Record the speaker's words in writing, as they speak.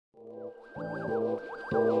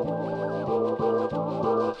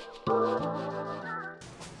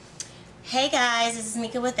guys, this is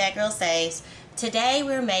Mika with That Girl Saves. Today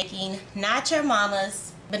we're making Not Your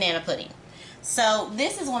Mama's banana pudding. So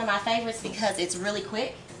this is one of my favorites because it's really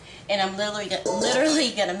quick, and I'm literally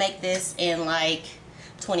gonna make this in like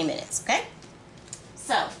 20 minutes. Okay?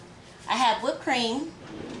 So I have whipped cream,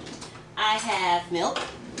 I have milk,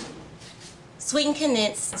 sweetened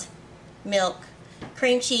condensed milk,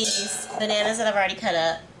 cream cheese, bananas that I've already cut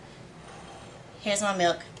up. Here's my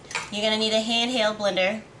milk. You're gonna need a handheld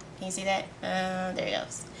blender. Can you see that? There it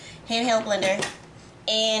goes. Handheld blender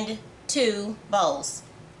and 2 bowls.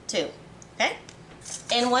 2. Okay?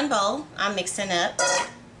 In one bowl, I'm mixing up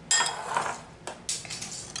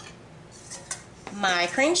my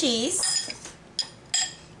cream cheese,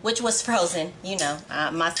 which was frozen. You know,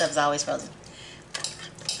 my stuff is always frozen.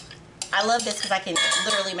 I love this because I can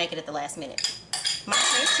literally make it at the last minute. My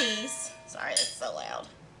cream cheese. Sorry, that's so loud.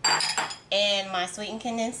 And my sweetened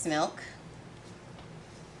condensed milk.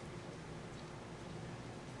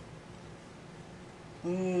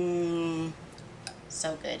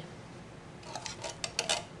 So good.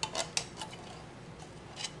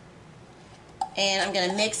 And I'm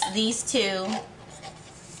gonna mix these two.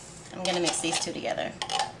 I'm gonna mix these two together.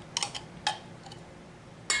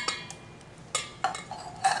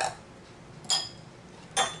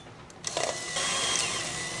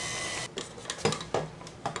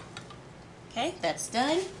 Okay, that's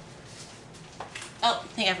done. Oh, I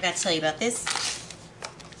think I forgot to tell you about this.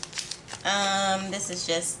 This is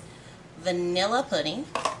just vanilla pudding.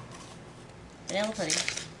 Vanilla pudding.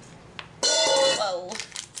 Whoa.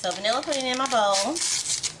 So vanilla pudding in my bowl.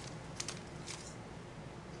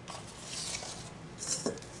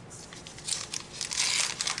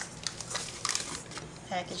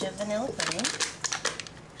 Package of vanilla pudding.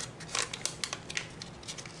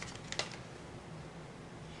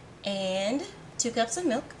 And 2 cups of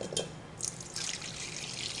milk.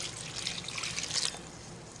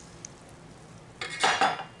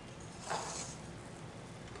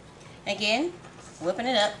 Again, whipping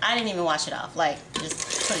it up. I didn't even wash it off. Like,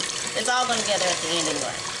 just put it. It's all going together at the end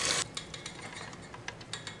anyway.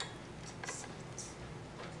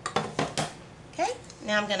 Okay,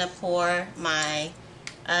 now I'm going to pour my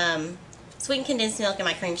sweetened condensed milk and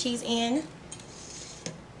my cream cheese in.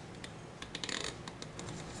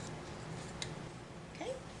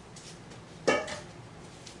 Okay.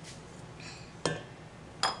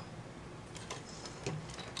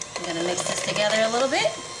 I'm going to mix this together a little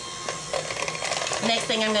bit. Next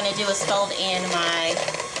thing I'm going to do is fold in my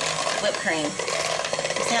whipped cream.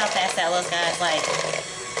 You see how fast that was, guys? Like,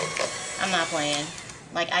 I'm not playing.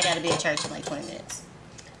 Like, I got to be at church in like 20 minutes.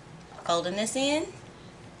 Folding this in.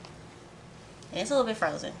 And it's a little bit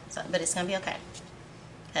frozen, so, but it's going to be okay.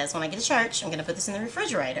 Because when I get to church, I'm going to put this in the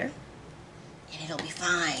refrigerator. And it'll be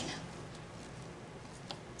fine.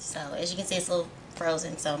 So, as you can see, it's a little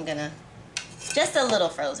frozen. So, I'm going to... Just a little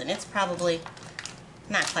frozen. It's probably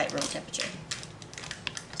not quite room temperature.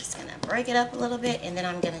 Gonna break it up a little bit, and then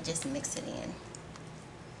I'm gonna just mix it in.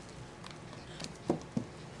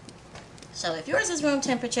 So if yours is room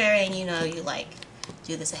temperature and you know you like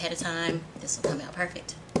do this ahead of time, this will come out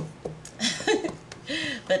perfect.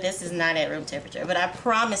 But this is not at room temperature. But I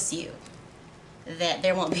promise you that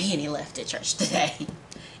there won't be any left at church today.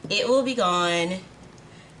 It will be gone,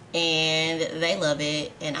 and they love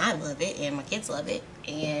it, and I love it, and my kids love it,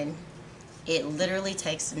 and it literally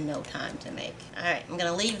takes no time to make. Alright, I'm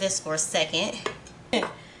going to leave this for a second. I'm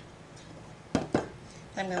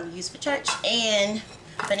going to use for church. And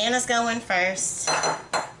bananas go in first.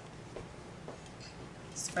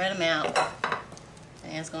 Spread them out.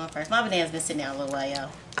 Bananas going first. My banana's been sitting out a little while, y'all.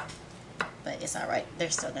 But it's alright. They're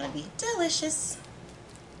still going to be delicious.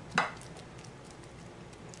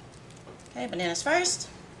 Okay, bananas first.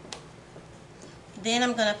 Then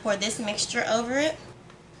I'm going to pour this mixture over it.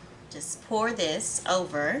 Just pour this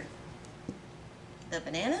over the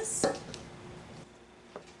bananas.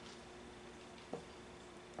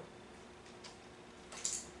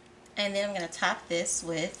 And then I'm going to top this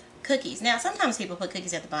with cookies. Now, sometimes people put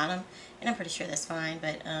cookies at the bottom, and I'm pretty sure that's fine,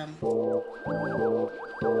 but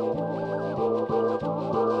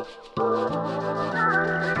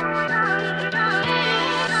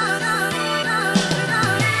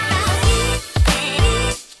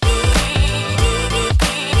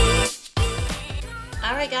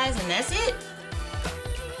Alright guys, and that's it.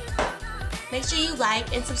 Make sure you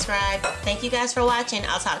like and subscribe. Thank you guys for watching.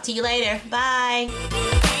 I'll talk to you later. Bye.